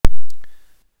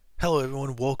Hello,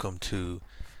 everyone. Welcome to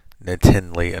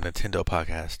NintenLee, a Nintendo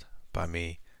podcast by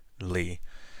me, Lee.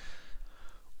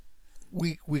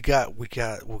 We're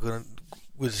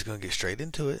just gonna get straight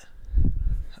into it.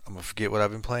 I'm gonna forget what I've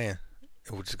been playing,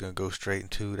 and we're just gonna go straight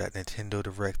into that Nintendo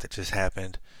Direct that just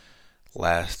happened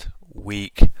last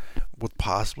week, with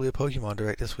possibly a Pokemon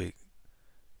Direct this week.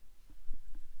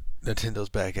 Nintendo's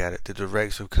back at it. The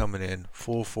Directs are coming in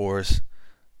full force,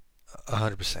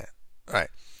 100%. All right.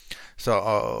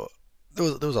 So there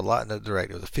was a lot in the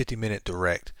Direct. It was a 50-minute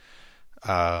Direct,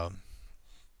 um,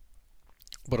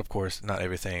 but of course, not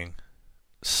everything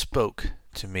spoke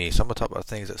to me. So I'm gonna talk about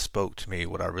things that spoke to me,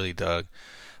 what I really dug.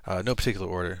 No particular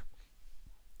order,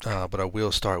 but I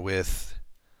will start with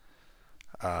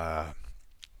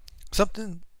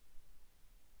something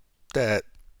that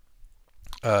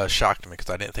shocked me because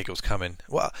I didn't think it was coming.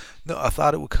 Well, no, I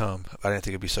thought it would come, but I didn't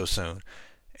think it'd be so soon.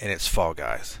 And it's Fall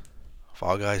Guys.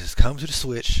 Fall Guys has come to the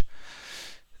Switch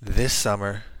this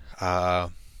summer. I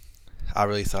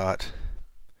really thought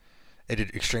it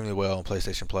did extremely well on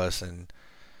PlayStation Plus, and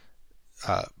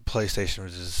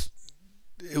PlayStation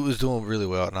it was doing really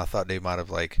well, and I thought they might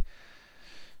have I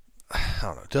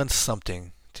don't know, done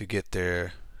something to get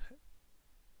their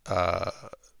uh,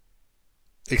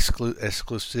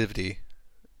 exclusivity,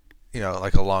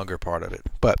 like a longer part of it.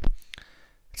 But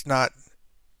it's not,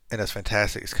 and that's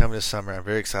fantastic. It's coming this summer. I'm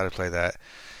very excited to play that.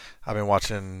 I've been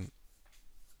watching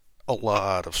a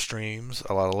lot of streams,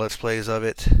 a lot of Let's Plays of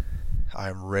it.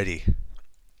 I'm ready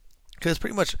because it's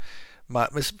pretty much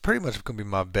gonna be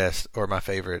my best or my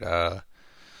favorite. What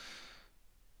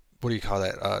do you call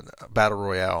that? Battle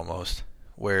royale almost,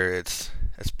 where it's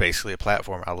basically a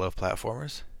platform. I love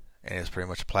platformers, and it's pretty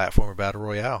much a platformer battle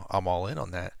royale. I'm all in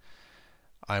on that.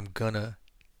 I'm gonna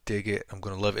dig it. I'm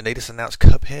gonna love it. And they just announced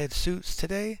Cuphead suits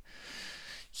today.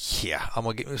 Yeah, I'm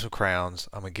gonna get me some crowns.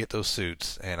 I'm gonna get those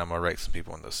suits, and I'm gonna wreck some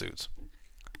people in those suits.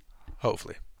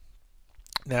 Hopefully.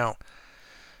 Now,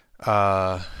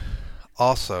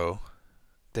 also,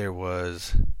 there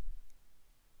was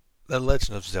The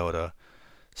Legend of Zelda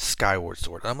Skyward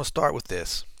Sword. And I'm gonna start with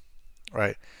this,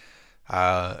 right?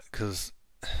 Because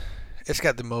it's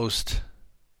got the most.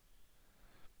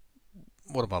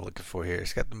 What am I looking for here?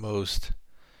 It's got the most,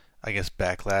 I guess,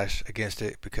 backlash against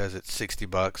it because it's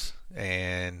 $60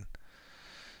 and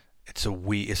it's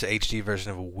it's an HD version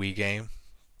of a Wii game.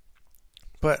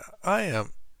 But I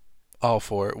am all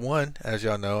for it. One, as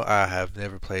y'all know, I have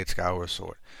never played Skyward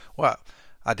Sword. Well,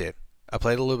 I did. I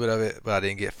played a little bit of it, but I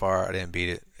didn't get far. I didn't beat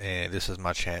it, and this is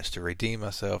my chance to redeem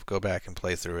myself, go back and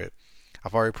play through it.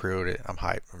 I've already pre-ordered it. I'm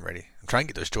hyped. I'm ready. I'm trying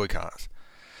to get those Joy-Cons.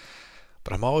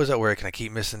 But I'm always at work, and I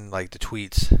keep missing the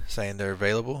tweets saying they're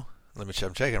available. Let me check.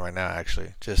 I'm checking right now,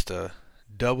 actually, just to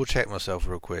double check myself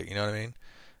real quick. You know what I mean?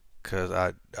 Because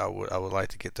I would like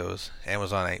to get those.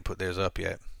 Amazon ain't put theirs up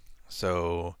yet,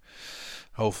 so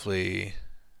hopefully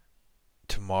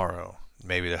tomorrow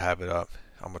maybe they'll have it up.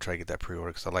 I'm gonna try to get that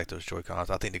pre-order because I like those Joy-Cons.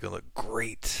 I think they're gonna look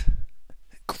great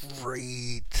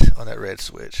on that red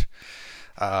Switch.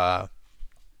 But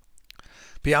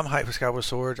yeah, I'm hyped for Skyward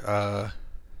Sword.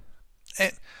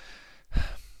 And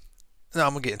no,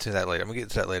 I'm gonna get into that later. I'm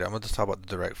gonna just talk about the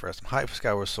Direct first. I'm hyped for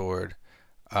Skyward Sword.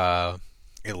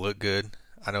 It looked good.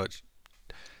 I know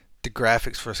the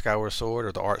graphics for Skyward Sword,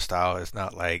 or the art style, is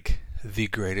not the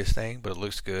greatest thing, but it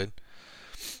looks good.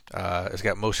 It's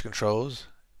got motion controls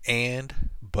and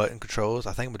button controls.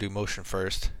 I think I'm gonna do motion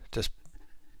first. Just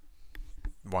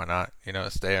why not?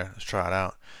 It's there. Let's try it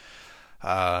out.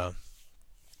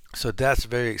 So that's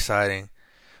very exciting.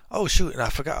 Oh shoot! And I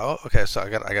forgot. Oh, okay. So I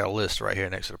got a list right here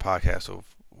next to the podcast of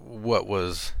what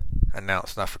was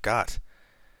announced, and I forgot.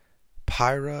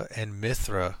 Pyra and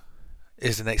Mithra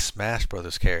is the next Smash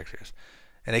Brothers characters,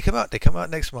 and they come out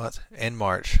next month in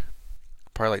March,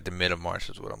 probably the mid of March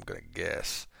is what I'm gonna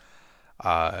guess.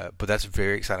 But that's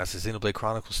very exciting. That's Xenoblade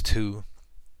Chronicles 2,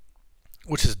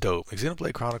 which is dope.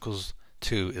 Xenoblade Chronicles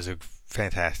 2 is a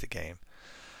fantastic game.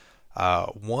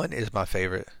 1 is my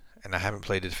favorite, and I haven't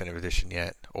played the Definitive Edition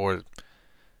yet. Or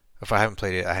if I haven't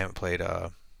played it, I haven't played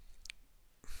the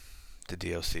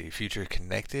DLC. Future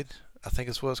Connected, I think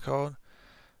is what it's called.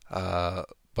 But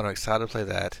I'm excited to play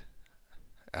that.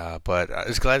 But I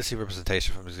was glad to see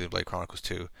representation from Xenoblade Chronicles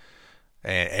 2.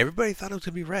 And everybody thought it was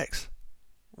going to be Rex,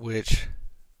 which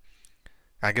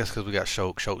I guess because we got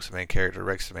Shulk's the main character,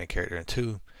 Rex the main character in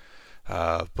 2.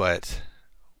 But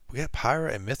we got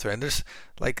Pyra and Mithra, and there's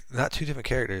not two different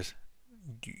characters.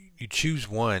 You choose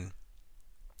one,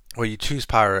 or you choose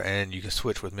Pyra, and you can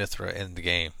switch with Mithra in the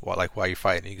game. While you're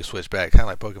fighting, you can switch back, kind of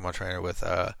like Pokemon Trainer with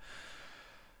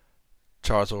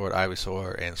Charizard,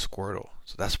 Ivysaur, and Squirtle.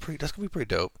 So that's gonna be pretty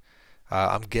dope.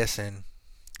 I'm guessing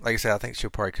like I said, I think she'll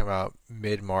probably come out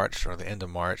mid-March or the end of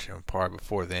March, and probably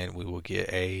before then we will get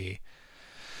a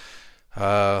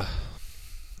uh,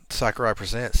 Sakurai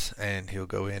Presents, and he'll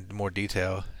go into more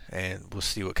detail, and we'll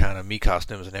see what kind of Mii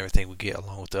costumes and everything we get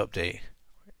along with the update,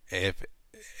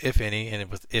 if any, and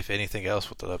if anything else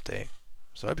with the update.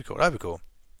 So that'd be cool. That'd be cool.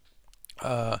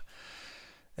 And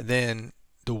then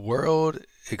the world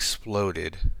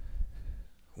exploded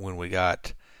when we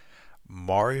got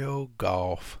Mario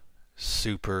Golf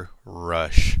Super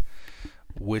Rush,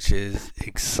 which is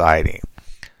exciting.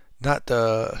 Not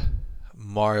the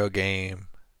Mario game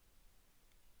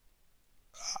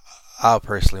I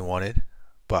personally wanted,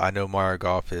 but I know Mario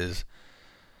Golf is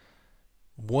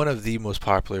one of the most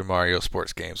popular Mario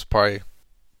sports games. Probably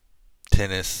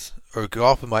tennis, or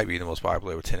golf might be the most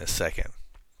popular, with tennis second.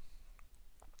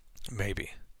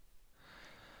 Maybe.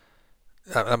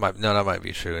 That might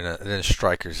be true. And then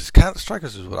Strikers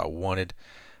is what I wanted.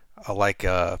 I like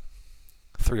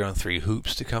 3-on-3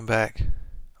 hoops to come back,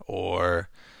 or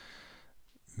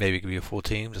maybe it could be a full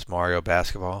team, just Mario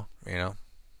basketball, you know.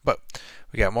 But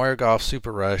we got Mario Golf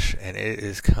Super Rush, and it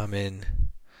is coming.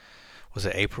 Was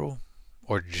it April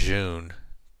or June?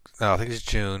 No, I think it's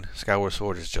June. Skyward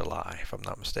Sword is July, if I'm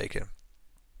not mistaken.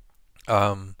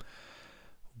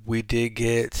 We did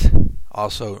get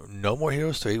also No More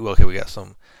Heroes 3. Well, okay, we got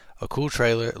a cool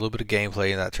trailer, a little bit of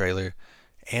gameplay in that trailer,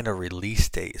 and a release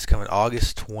date. It's coming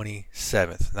August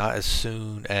 27th. Not as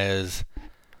soon as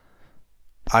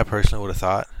I personally would have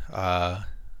thought.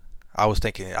 I was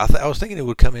thinking it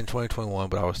would come in 2021,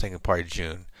 but I was thinking probably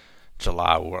June,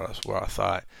 July was where I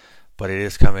thought. But it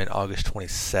is coming August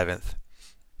 27th.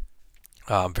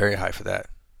 I'm very hyped for that.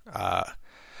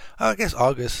 I guess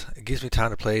August, it gives me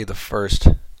time to play the first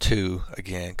two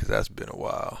again, because that's been a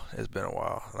while. It's been a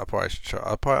while. I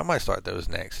might start those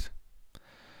next.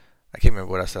 I can't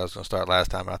remember what I said I was going to start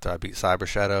last time after I beat Cyber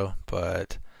Shadow,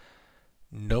 but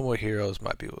No More Heroes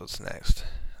might be what's next.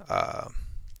 But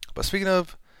speaking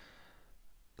of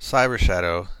Cyber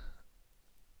Shadow,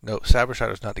 no, Cyber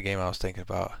Shadow is not the game I was thinking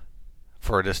about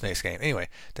for this next game. Anyway,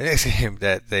 the next game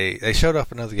that they showed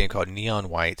off another game called Neon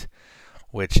White,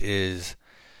 which is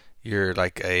you're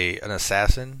like an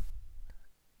assassin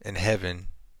in heaven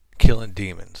killing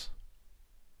demons.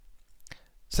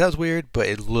 Sounds weird, but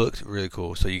it looked really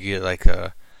cool. So you get like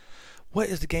what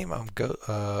is the game it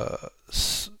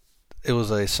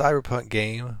was a cyberpunk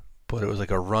game, but it was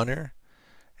like a runner,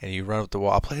 and you run up the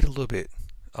wall. I played a little bit.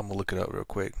 I'm gonna look it up real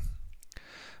quick.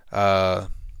 But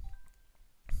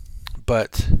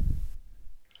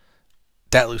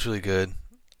that looks really good.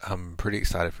 I'm pretty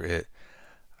excited for it.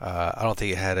 I don't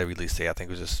think it had a release date. I think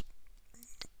it was just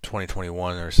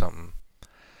 2021 or something.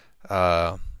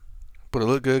 But it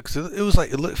looked good because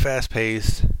it looked fast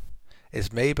paced.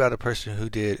 It's made by the person who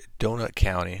did Donut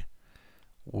County,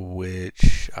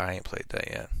 which I ain't played that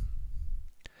yet.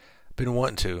 Been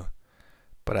wanting to,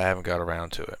 but I haven't got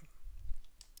around to it.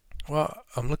 Well,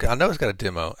 I'm looking. I know it's got a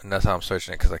demo, and that's how I'm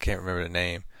searching it because I can't remember the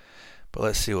name. But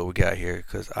let's see what we got here,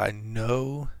 because I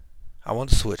know I want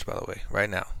to Switch, by the way, right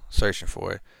now. Searching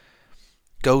for it.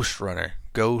 Ghost Runner.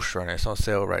 It's on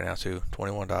sale right now too,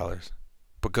 $21.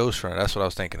 But Ghost Runner, that's what I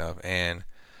was thinking of, and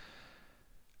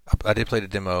I did play the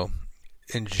demo.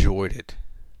 Enjoyed it.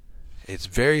 It's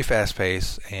very fast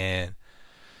paced, and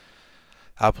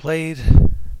I played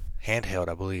handheld,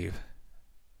 I believe,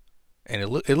 and it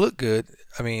looked good.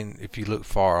 I mean, if you look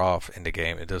far off in the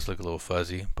game, it does look a little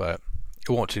fuzzy, but it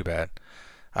won't too bad.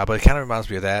 But it kind of reminds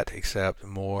me of that, except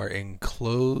more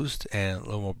enclosed and a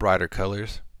little more brighter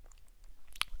colors.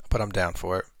 But I'm down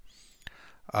for it.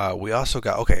 We also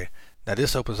got, now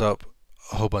this opens up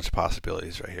a whole bunch of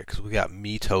possibilities right here, because we got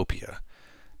Miitopia.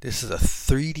 This is a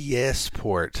 3DS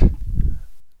port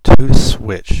to the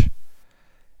Switch.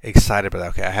 Excited about that.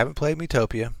 Okay, I haven't played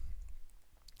Miitopia.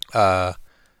 I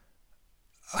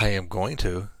am going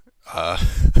to. I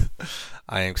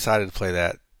am excited to play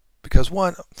that, because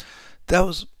that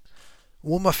was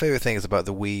one of my favorite things about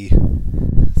the Wii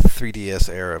 3DS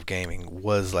era of gaming,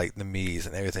 was like the Mii's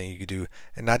and everything you could do.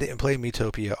 And I didn't play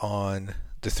Miitopia on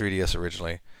the 3DS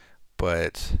originally,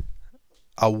 but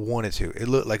I wanted to. It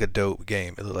looked like a dope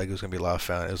game. It looked like it was going to be a lot of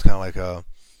fun. It was kind of like a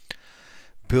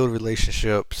build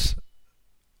relationships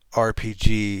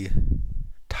RPG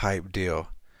type deal.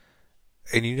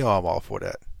 And you know I'm all for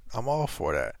that. I'm all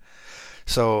for that.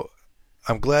 So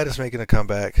I'm glad it's making a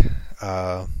comeback.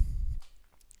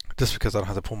 Just because I don't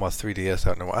have to pull my 3DS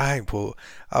out anymore. I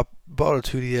bought a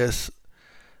 2DS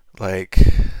like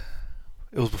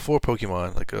it was before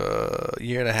Pokemon, like a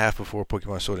year and a half before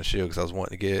Pokemon Sword and Shield, because I was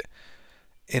wanting to get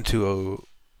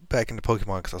back into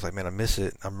Pokemon, because I was like, man, I miss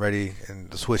it. I'm ready,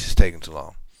 and the Switch is taking too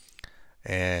long.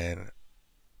 And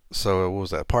so what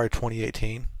was that? Probably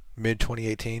 2018, mid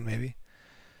 2018 maybe,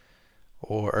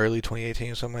 or early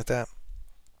 2018, something like that.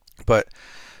 But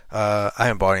I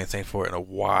haven't bought anything for it in a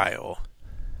while.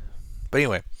 But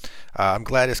anyway, I'm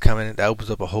glad it's coming. That opens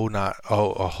up a whole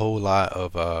lot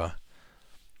of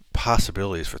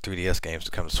possibilities for 3DS games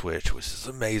to come to Switch, which is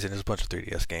amazing. There's a bunch of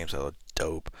 3DS games that are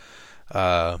dope.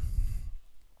 But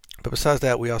besides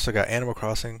that, we also got Animal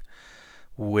Crossing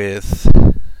with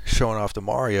showing off the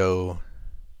Mario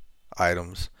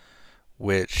items,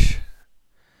 which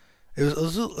it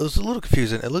was a little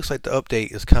confusing. It looks like the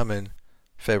update is coming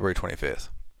February 25th.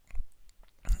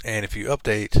 And if you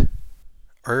update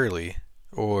early,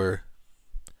 or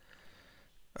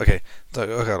okay,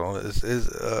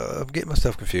 I'm getting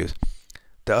myself confused.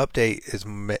 The update is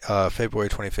February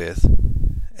 25th,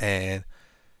 and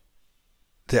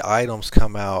the items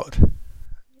come out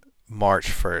March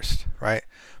 1st, right?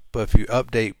 But if you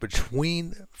update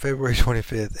between February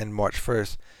 25th and March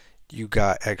 1st, you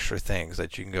got extra things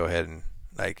that you can go ahead and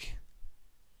like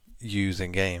use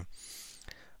in game.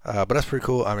 But that's pretty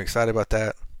cool. I'm excited about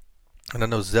that. And I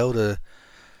know Zelda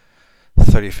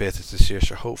 35th is this year,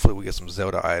 so hopefully we get some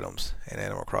Zelda items in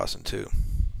Animal Crossing too.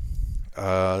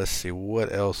 Let's see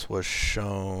what else was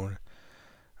shown.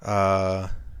 Ninja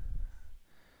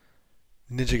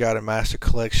Gaiden Master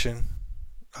Collection.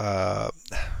 Ninja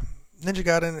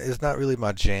Gaiden is not really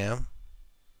my jam.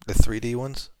 The 3D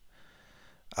ones.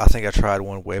 I think I tried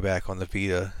one way back on the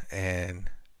Vita and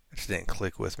it just didn't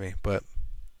click with me. But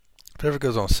if it ever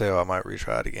goes on sale, I might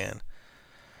retry it again.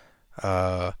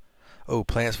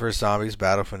 Plants vs. Zombies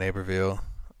Battle for Neighborville.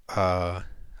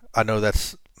 I know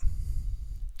that's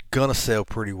gonna sell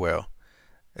pretty well.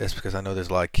 It's because I know there's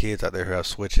a lot of kids out there who have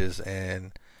Switches,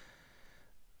 and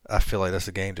I feel like that's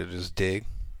a game to just dig.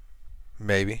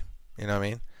 Maybe. You know what I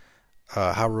mean?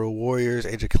 Hyrule Warriors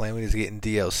Age of Calamity is getting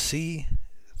DLC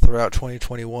throughout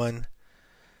 2021.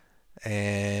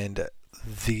 And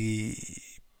the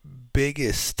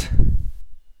biggest...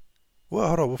 Well,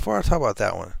 hold on. Before I talk about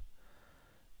that one,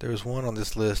 there was one on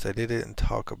this list I didn't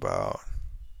talk about.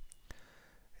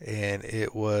 And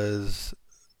it was...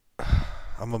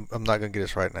 I'm not going to get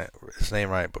its name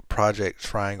right, but Project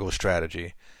Triangle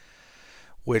Strategy.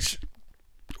 Which,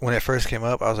 when it first came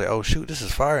up, I was like, oh shoot, this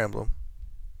is Fire Emblem.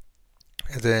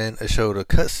 And then it showed a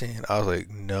cutscene. I was like,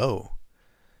 no.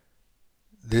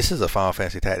 This is a Final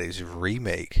Fantasy Tactics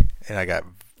remake. And I got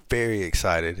very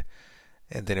excited.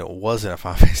 And then it wasn't a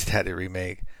Final Fantasy Tactics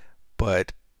remake.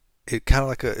 But it kind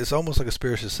of it's almost like a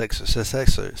spiritual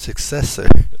successor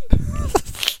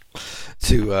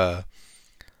to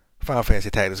Final Fantasy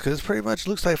Tactics, because it pretty much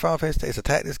looks like Final Fantasy Tactics. It's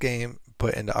a tactics game,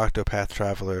 but in the Octopath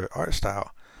Traveler art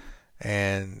style,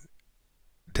 and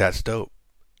that's dope.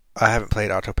 I haven't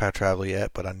played Octopath Traveler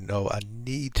yet, but I know I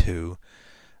need to.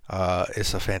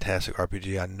 It's a fantastic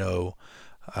RPG, I know,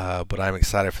 but I'm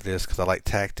excited for this because I like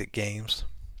tactic games.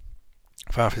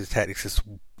 Final Fantasy Tactics is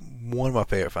one of my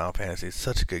favorite Final Fantasies. It's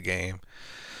such a good game,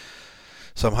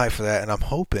 so I'm hyped for that, and I'm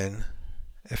hoping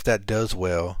if that does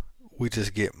well, we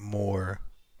just get more.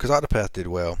 Because Octopath did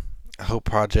well. I hope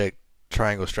Project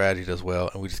Triangle Strategy does well,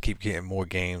 and we just keep getting more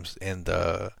games in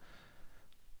the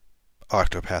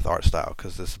Octopath art style,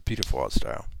 because it's a beautiful art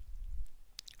style.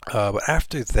 But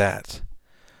after that,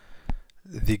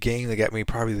 the game that got me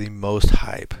probably the most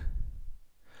hype,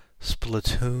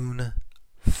 Splatoon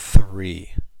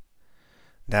 3.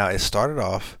 Now, it started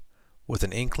off with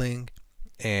an inkling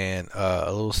and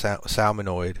a little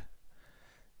salmonoid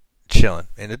chilling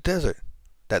in the desert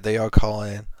that they are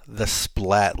calling the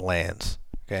Splatlands.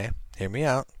 Okay, hear me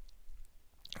out.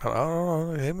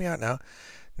 Oh, hear me out now.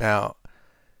 Now,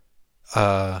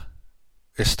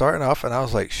 it's starting off, and I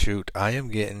was like, shoot, I am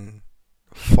getting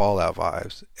Fallout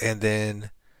vibes. And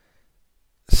then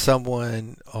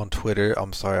someone on Twitter,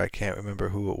 I'm sorry, I can't remember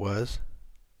who it was.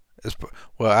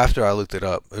 Well, after I looked it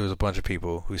up, it was a bunch of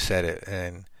people who said it,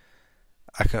 and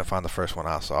I couldn't find the first one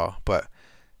I saw, but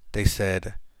they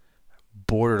said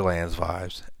Borderlands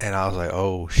vibes, and I was like,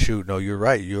 oh shoot, no, you're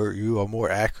right, you are more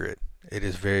accurate. It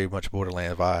is very much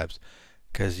Borderlands vibes,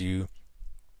 because it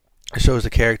shows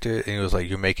the character, and it was like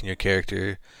you're making your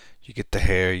character, you get the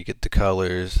hair, you get the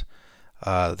colors,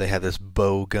 they had this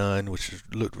bow gun which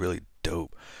looked really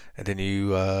dope, and then you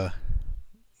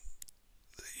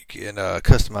can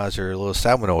customize your little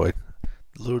salmonoid,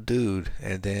 little dude,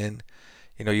 and then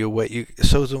it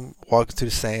shows them walking through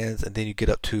the sands, and then you get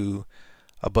up to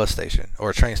a bus station or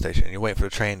a train station, and you're waiting for the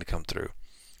train to come through,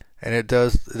 and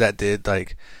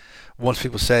like once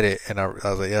people said it, and I was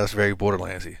like, yeah, that's very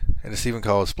Borderlandsy, and it's even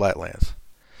called Splatlands.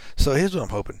 So here's what I'm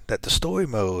hoping, that the story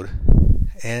mode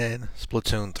and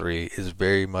Splatoon 3 is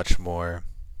very much more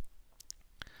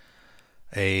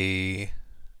a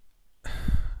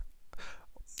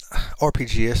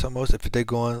RPG-ish almost.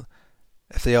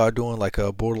 If they are doing like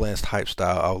a Borderlands type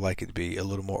style, I would like it to be a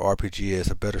little more RPG-ish,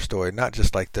 a better story, not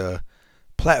just like the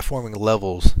platforming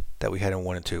levels that we had in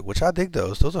 1 and 2, which I dig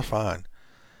those. Those are fine.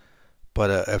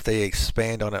 But if they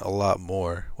expand on it a lot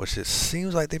more, which it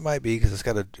seems like they might be because it's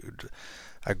got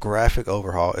a graphic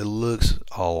overhaul, it looks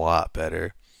a lot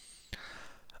better.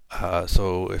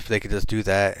 So if they could just do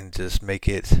that and just make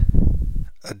it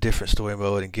a different story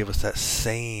mode and give us that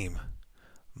same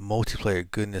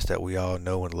multiplayer goodness that we all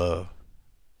know and love,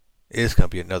 it's going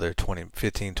to be another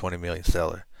 15, 20 million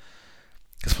seller.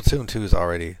 Because Splatoon 2 is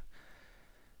already,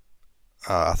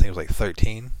 I think it was like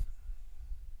 13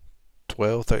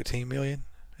 million,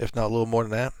 if not a little more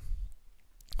than that.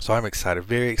 So I'm excited,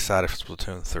 very excited for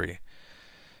Splatoon 3.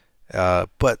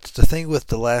 But the thing with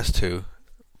the last two,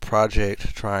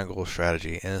 Project Triangle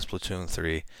Strategy and Splatoon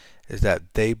 3, is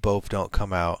that they both don't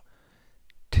come out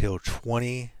till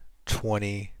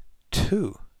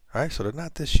 2022, right? So they're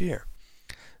not this year.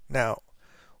 Now,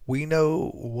 we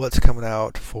know what's coming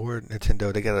out for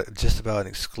Nintendo. They got just about an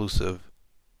exclusive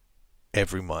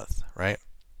every month, right?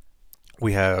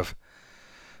 We have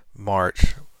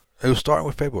March. It was starting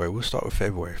with February. We'll start with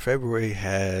February. February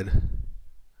had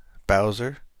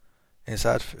Bowser,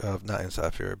 not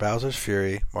Inside Fury, Bowser's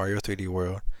Fury, Mario 3D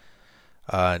World.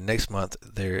 Next month,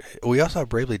 we also have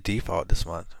Bravely Default this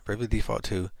month. Bravely Default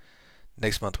 2.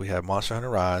 Next month, we have Monster Hunter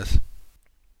Rise.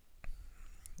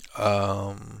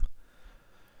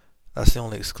 That's the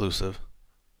only exclusive.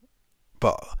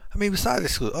 But I mean, besides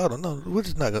exclusive, I don't know. We're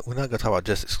not gonna talk about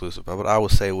just exclusive. But I will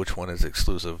say which one is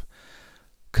exclusive.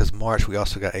 Because March, we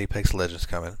also got Apex Legends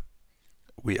coming.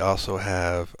 We also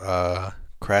have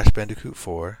Crash Bandicoot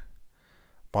 4,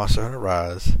 Monster Hunter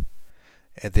Rise,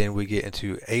 and then we get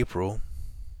into April.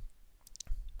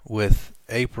 With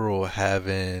April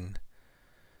having,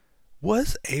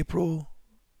 was April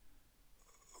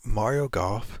Mario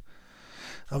Golf?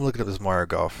 I'm looking up this Mario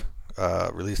Golf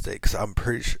release date because I'm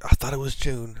pretty sure, I thought it was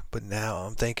June, but now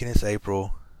I'm thinking it's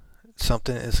April.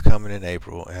 Something is coming in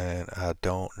April, and I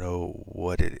don't know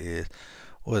what it is.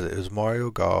 What was it? It was Mario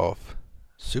Golf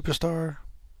Super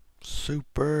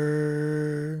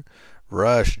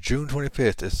Rush, June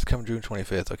 25th. It's coming June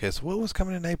 25th. Okay, so what was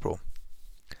coming in April?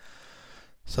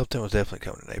 Something was definitely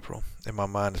coming in April. And my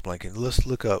mind is blanking. Let's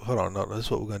look up. Hold on. No, this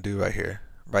is what we're going to do right here.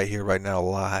 Right now,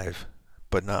 live.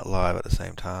 But not live at the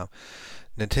same time.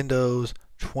 Nintendo's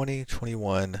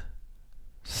 2021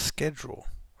 schedule.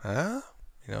 Huh?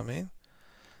 You know what I mean?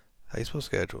 How you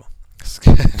supposed to schedule?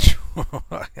 Schedule.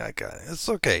 I got it. It's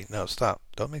okay. No, stop.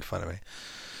 Don't make fun of me.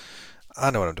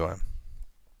 I know what I'm doing.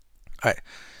 Alright.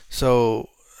 So,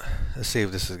 let's see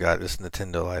if this has got this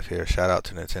Nintendo Life here. Shout out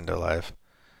to Nintendo Life.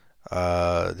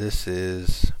 This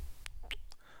is...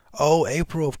 Oh,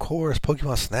 April, of course.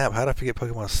 Pokemon Snap. How did I forget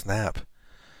Pokemon Snap?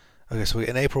 Okay, so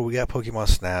in April, we got Pokemon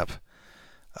Snap.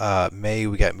 May,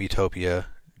 we got Miitopia.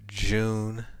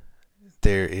 June,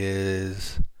 there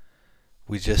is...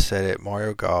 We just said it,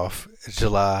 Mario Golf.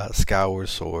 July, Skyward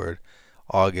Sword.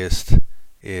 August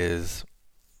is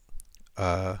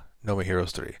No More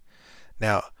Heroes 3.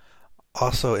 Now,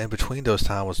 also in between those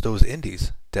times was those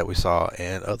indies that we saw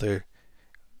and other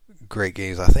great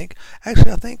games. I think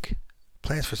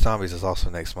Plants for Zombies is also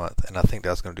next month, and I think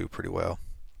that's going to do pretty well.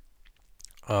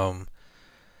 But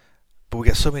we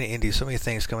got so many indies, so many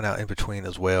things coming out in between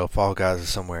as well. Fall Guys is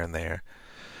somewhere in there.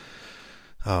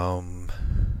 I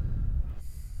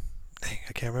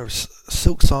can't remember.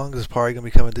 Silk Song is probably going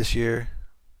to be coming this year.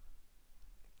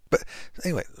 But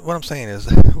anyway, what I'm saying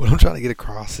is, what I'm trying to get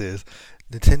across is,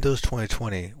 Nintendo's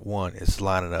 2021 is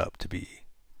lining up to be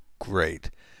great.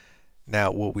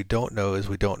 Now, what we don't know is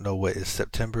we don't know what is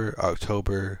September,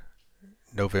 October,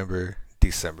 November,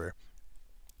 December.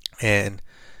 And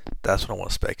that's what I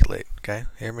want to speculate, okay?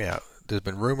 Hear me out. There's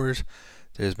been rumors,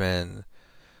 there's been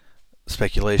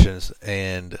speculations,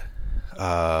 and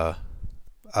I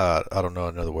don't know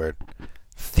another word.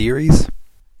 Theories?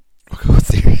 We'll go with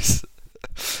theories.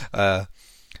 And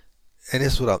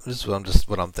this is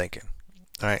what I'm thinking.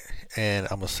 Alright, and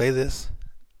I'm gonna say this,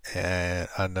 and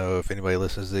I know if anybody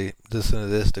listens to this,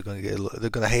 they're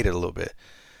gonna hate it a little bit.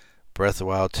 Breath of the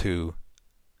Wild 2,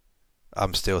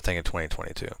 I'm still thinking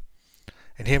 2022.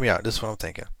 And hear me out, this is what I'm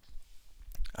thinking.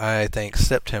 I think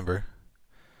September,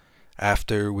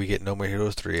 after we get No More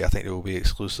Heroes 3, I think it will be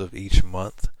exclusive each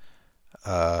month.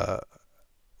 Because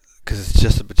it's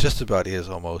just about is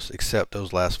almost, except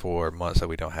those last 4 months that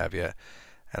we don't have yet.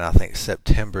 And I think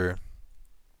September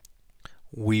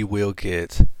we will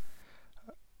get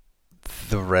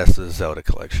the rest of the Zelda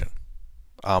collection.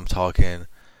 I'm talking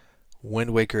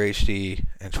Wind Waker HD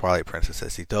and Twilight Princess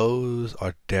SD. Those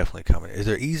are definitely coming.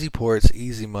 They're easy ports,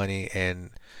 easy money,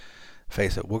 and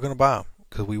face it, we're going to buy them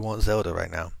because we want Zelda right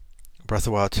now. Breath of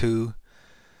the Wild 2,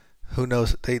 who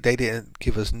knows? They didn't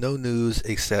give us no news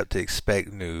except to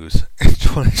expect news in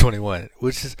 2021,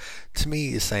 which is, to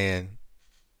me, is saying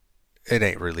it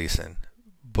ain't releasing.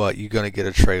 But you're going to get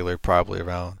a trailer probably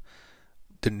around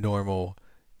the normal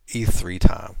E3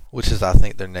 time, which is, I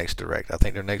think, their next direct. I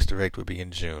think their next direct would be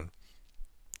in June.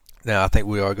 Now, I think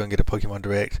we are going to get a Pokemon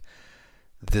Direct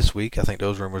this week. I think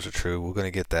those rumors are true. We're going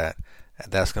to get that.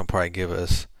 And that's going to probably give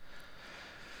us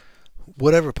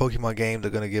whatever Pokemon game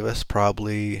they're going to give us.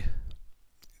 Probably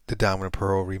the Diamond and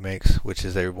Pearl remakes, which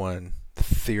is everyone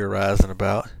theorizing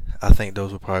about. I think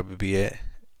those will probably be it.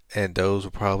 And those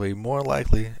will probably more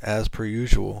likely, as per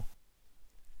usual,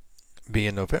 be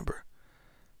in November.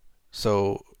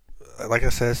 So, like I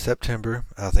said, September,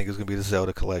 I think is going to be the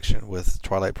Zelda collection with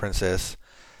Twilight Princess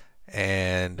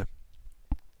and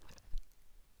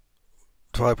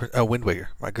Wind Waker.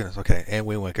 My goodness, okay, and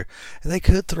Wind Waker. And they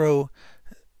could throw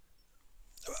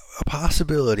a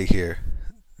possibility here.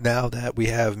 Now that we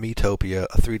have Miitopia,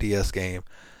 a 3DS game,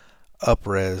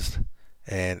 up-resed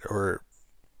or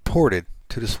ported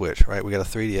to the Switch, right? We got a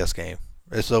 3DS game.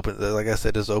 It's open, like I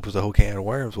said, this opens a whole can of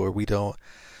worms where we don't.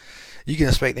 You can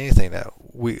expect anything now.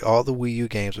 All the Wii U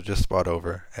games were just brought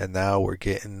over, and now we're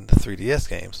getting the 3DS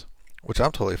games, which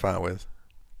I'm totally fine with.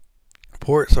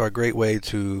 Ports are a great way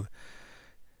to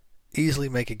easily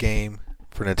make a game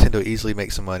for Nintendo, easily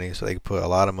make some money, so they can put a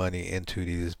lot of money into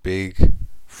these big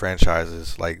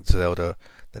franchises like Zelda,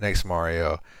 the next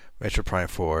Mario, Metroid Prime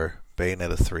 4,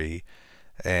 Bayonetta 3,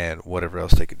 and whatever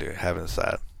else they could do. Have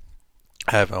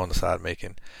on the side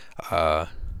making.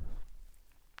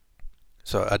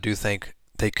 So I do think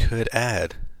they could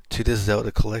add to this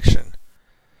Zelda collection,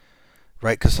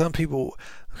 right? Because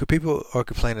people are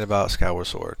complaining about Skyward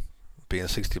Sword being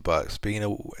 $60, being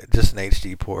just an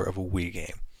HD port of a Wii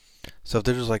game. So if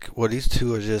they're just like, well, these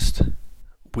two are just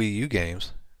Wii U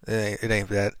games, it ain't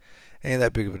that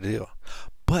big of a deal.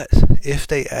 But if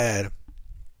they add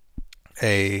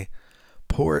a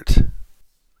port,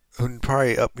 and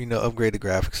probably upgrade the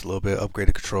graphics a little bit, upgrade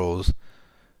the controls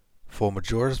for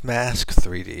Majora's Mask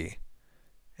 3D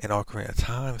and Ocarina of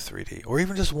Time 3D, or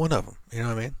even just one of them. You know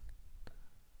what I mean?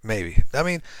 Maybe. I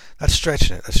mean, that's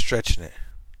stretching it.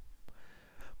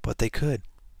 But they could,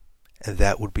 and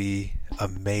that would be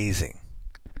amazing.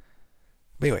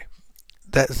 But anyway,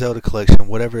 that Zelda collection,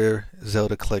 whatever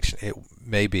Zelda collection it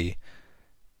may be,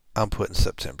 I'm putting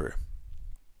September.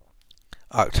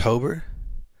 October.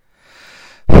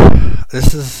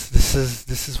 This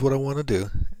is what I want to do,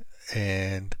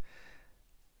 and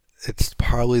it's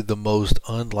probably the most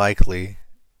unlikely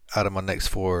out of my next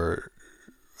four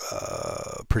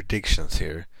predictions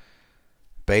here.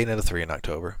 Bayonetta 3 in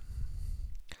October.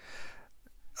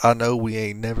 I know we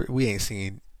ain't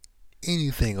seen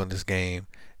anything on this game,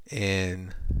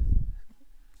 and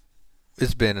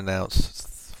it's been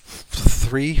announced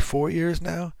 3-4 years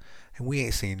now, and we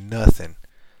ain't seen nothing.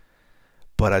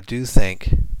 But I do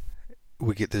think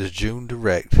we get this June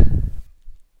direct.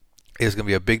 It's gonna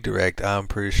be a big direct. I'm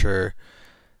pretty sure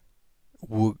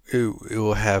it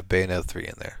will have Bayonetta 3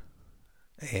 in there,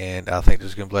 and I think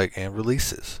there's gonna be and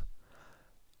releases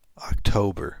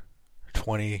October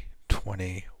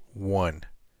 2021.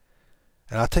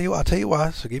 And I'll tell you why.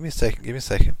 So give me a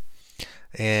second.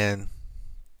 And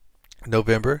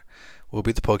November will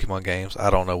be the Pokemon games. I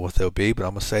don't know what they'll be, but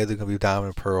I'm gonna say they're gonna be Diamond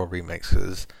and Pearl remakes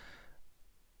because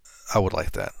I would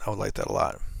like that. I would like that a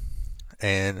lot.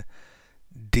 And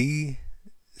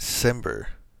December,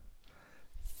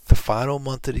 the final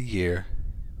month of the year,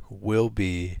 will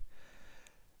be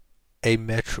a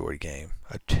Metroid game,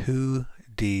 a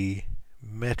 2D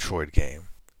Metroid game.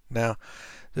 Now,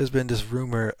 there's been this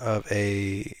rumor of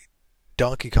a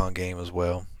Donkey Kong game as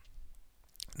well.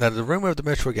 Now, the rumor of the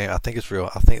Metroid game, I think it's real.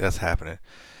 I think that's happening.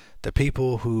 The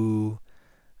people who,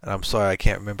 and I'm sorry I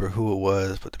can't remember who it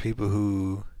was, but the people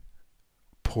who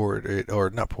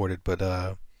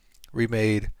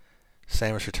remade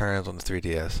Samus Returns on the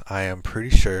 3DS, I am pretty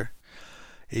sure,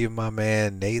 even my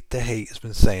man Nate the Hate has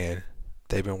been saying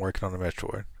they've been working on the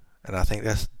Metroid. And I think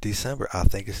that's December. I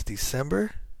think it's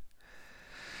December.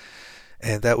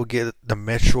 And that will get the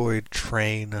Metroid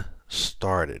train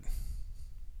started.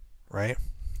 Right?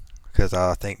 Because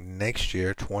I think next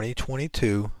year,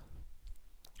 2022,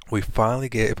 we finally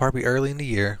get it, probably early in the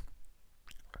year.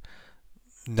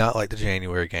 Not like the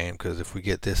January game, because if we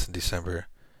get this in December,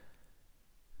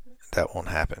 that won't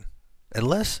happen.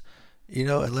 Unless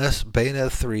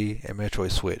Bayonetta 3 and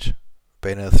Metroid switch.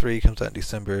 Bayonetta 3 comes out in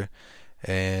December,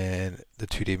 and the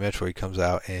 2D Metroid comes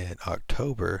out in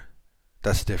October.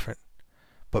 That's different.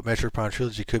 But Metroid Prime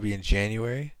Trilogy could be in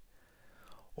January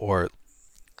or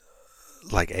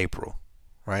like April,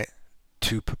 right?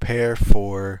 To prepare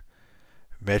for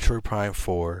Metroid Prime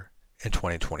 4 in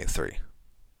 2023.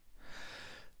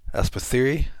 That's my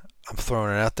theory. I'm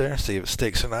throwing it out there, see if it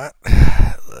sticks or not.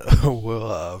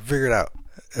 We'll figure it out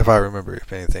if I remember,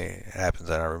 if anything happens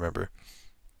that I remember.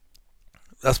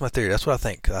 That's my theory. That's what I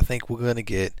think. I think we're going to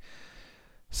get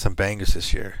some bangers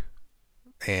this year.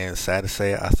 And sad to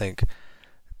say, I think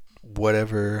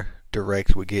whatever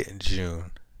direct we get in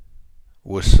June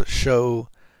will show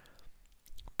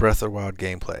Breath of the Wild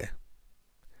gameplay.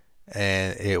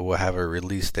 And it will have a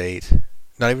release date.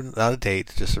 Not a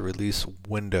date, just a release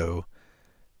window,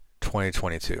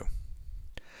 2022.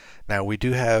 Now, we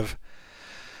do have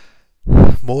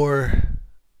more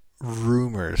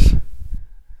rumors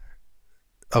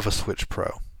of a Switch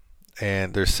Pro,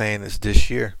 and they're saying it's this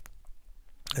year.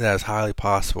 And that is highly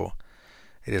possible.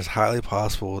 It is highly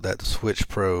possible that the Switch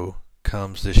Pro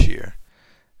comes this year.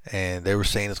 And they were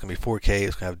saying it's going to be 4K,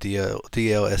 it's going to have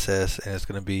DLSS, and it's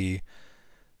going to be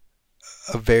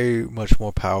a very much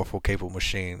more powerful, capable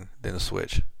machine than the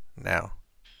Switch now.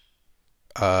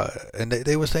 And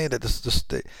they were saying that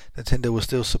Nintendo will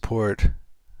still support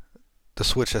the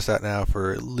Switch that's out now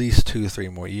for at least 2 or 3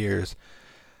 more years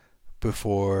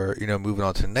before, moving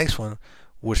on to the next one,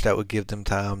 which that would give them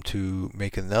time to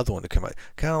make another one to come out.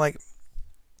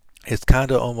 It's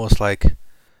kind of almost like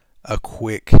a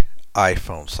quick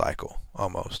iPhone cycle,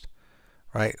 almost,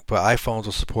 right? But iPhones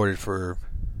were supported for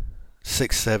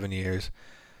 6-7 years.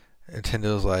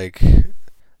 Nintendo's like,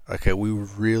 okay, we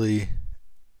really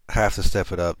have to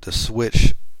step it up. The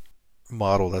Switch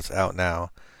model that's out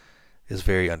now is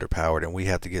very underpowered, and we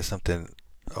have to get something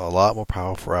a lot more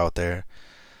powerful out there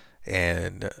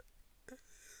and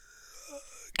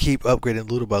keep upgrading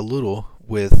little by little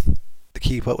to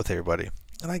keep up with everybody.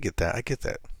 And I get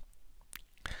that.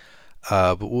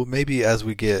 But maybe as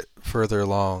we get further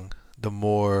along, the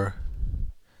more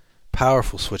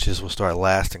powerful Switches will start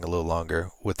lasting a little longer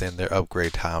within their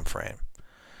upgrade time frame.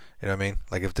 You know what I mean?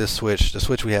 Like if the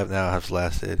Switch we have now has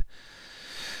lasted,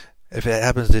 if it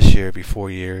happens this year, it'd be 4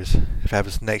 years. If it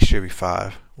happens next year, it'd be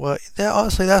 5. Well,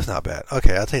 honestly, that's not bad.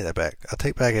 Okay, I'll take that back. I'll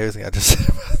take back everything I just said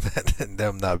about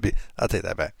that. I'll take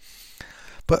that back.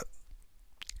 But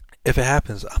if it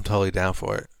happens, I'm totally down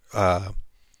for it.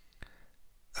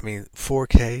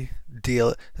 4K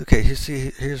DL. Okay,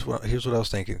 here's what I was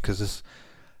thinking, because this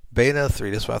Bayonetta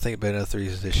 3. That's what I think Bayonetta 3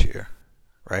 is this year,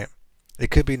 right?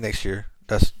 It could be next year.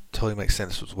 That's totally makes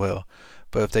sense as well.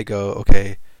 But if they go,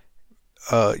 okay,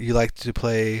 you like to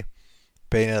play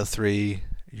Bayonetta 3,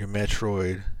 your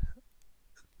Metroid,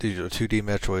 your 2D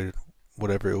Metroid,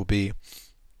 whatever it will be,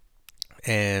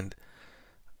 and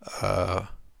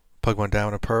Pokemon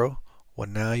Diamond and Pearl. Well,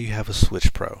 now you have a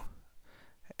Switch Pro,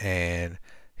 and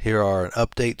here are an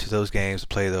update to those games to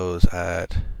play those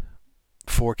at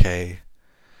 4K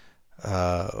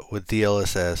with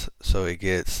DLSS, so it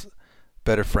gets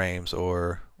better frames,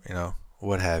 or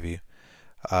what have you.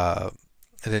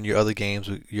 And then your other games,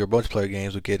 your multiplayer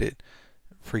games would get it.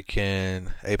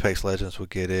 Freaking Apex Legends would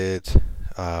get it.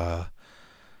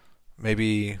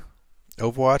 Maybe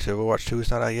Overwatch. Overwatch 2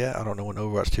 is not out yet. I don't know when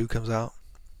Overwatch 2 comes out.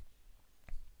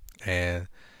 And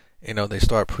they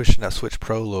start pushing that Switch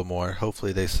Pro a little more.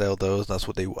 Hopefully they sell those. I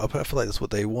feel like that's what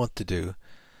they want to do.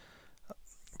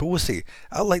 But we'll see.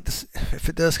 I like this. If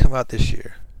it does come out this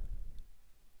year,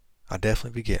 I'll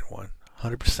definitely be getting one,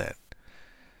 100%.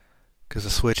 Because the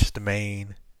Switch is the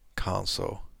main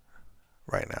console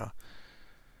right now.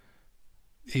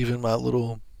 Even my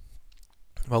little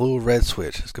red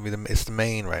Switch, it's the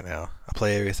main right now. I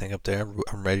play everything up there.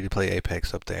 I'm ready to play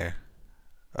Apex up there.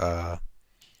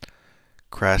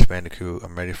 Crash Bandicoot,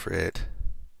 I'm ready for it.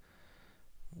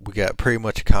 We got pretty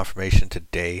much a confirmation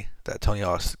today that Tony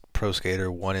Hawl Pro Skater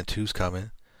 1 and 2 is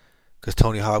coming. Because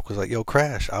Tony Hawk was like, yo,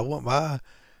 Crash, I want my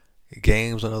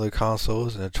games on other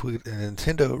consoles, and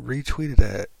Nintendo retweeted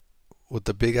that with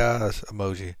the big eyes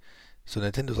emoji. So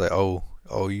Nintendo's like, oh,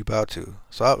 you about to.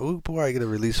 So we'll probably get a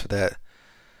release for that,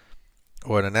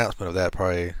 or an announcement of that,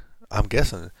 probably, I'm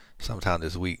guessing, sometime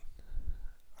this week.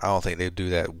 I don't think they'd do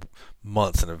that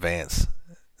months in advance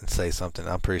and say something.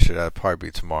 I'm pretty sure that'd probably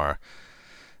be tomorrow,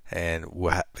 and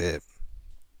we'll have it,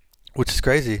 which is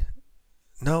crazy.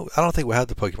 No, I don't think we'll have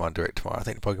the Pokemon Direct tomorrow. I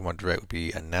think the Pokemon Direct will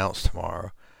be announced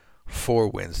tomorrow for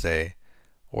Wednesday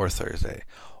or Thursday.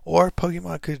 Or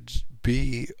Pokemon could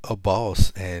be a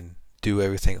boss and do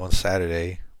everything on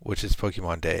Saturday, which is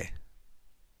Pokemon Day.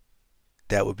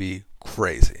 That would be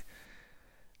crazy.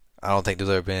 I don't think there's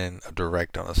ever been a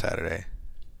direct on a Saturday.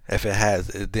 If it has,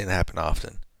 it didn't happen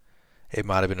often. It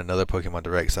might have been another Pokemon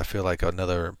Direct, 'cause I feel like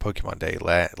another Pokemon Day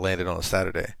landed on a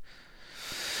Saturday.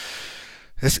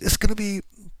 It's going to be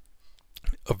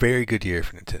a very good year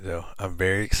for Nintendo. I'm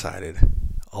very excited.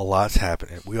 A lot's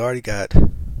happening. We already got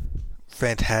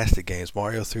fantastic games.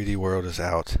 Mario 3D World is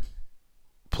out,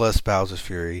 plus Bowser's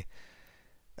Fury.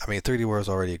 I mean, 3D World's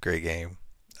already a great game.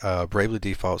 Bravely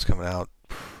Default's coming out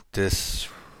this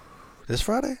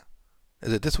Friday.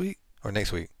 Is it this week or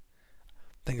next week?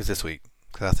 I think it's this week,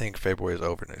 because I think February is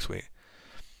over next week.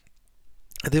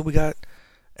 And then we got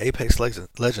Apex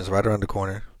Legends right around the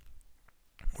corner.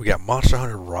 We got Monster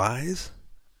Hunter Rise.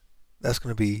 That's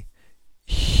going to be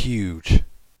huge.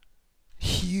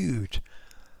 Huge.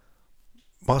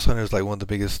 Monster Hunter is like one of the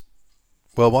biggest.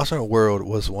 Well, Monster Hunter World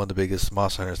was one of the biggest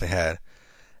Monster Hunters they had.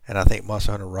 And I think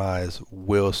Monster Hunter Rise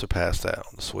will surpass that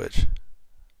on the Switch.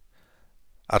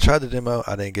 I tried the demo.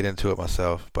 I didn't get into it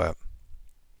myself. But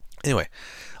anyway,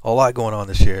 a lot going on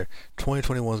this year.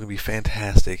 2021 is going to be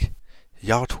fantastic.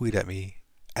 Y'all tweet at me,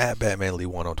 at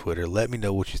BatmanLee1 on Twitter. Let me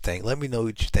know what you think. Let me know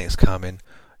what you think is coming.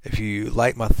 If you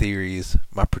like my theories,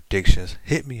 my predictions,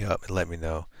 hit me up and let me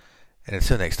know. And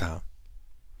until next time,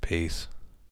 peace.